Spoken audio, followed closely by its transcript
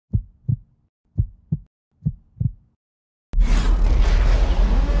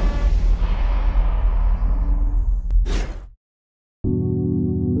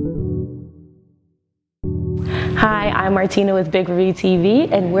Hi, I'm Martina with Big Review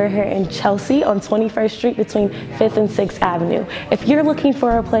TV, and we're here in Chelsea on 21st Street between 5th and 6th Avenue. If you're looking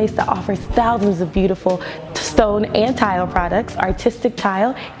for a place that offers thousands of beautiful stone and tile products, Artistic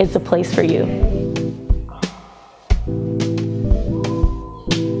Tile is the place for you.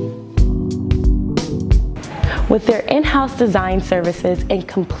 With their in-house design services and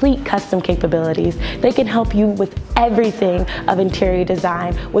complete custom capabilities, they can help you with everything of interior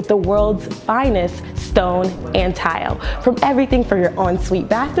design with the world's finest stone and tile. From everything for your ensuite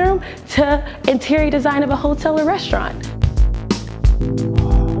bathroom to interior design of a hotel or restaurant.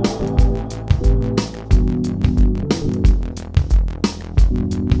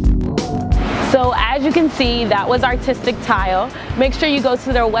 So as you can see, that was Artistic Tile. Make sure you go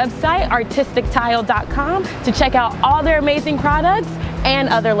to their website, artistictile.com, to check out all their amazing products and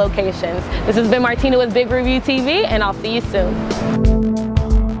other locations. This has been Martina with Big Review TV, and I'll see you soon.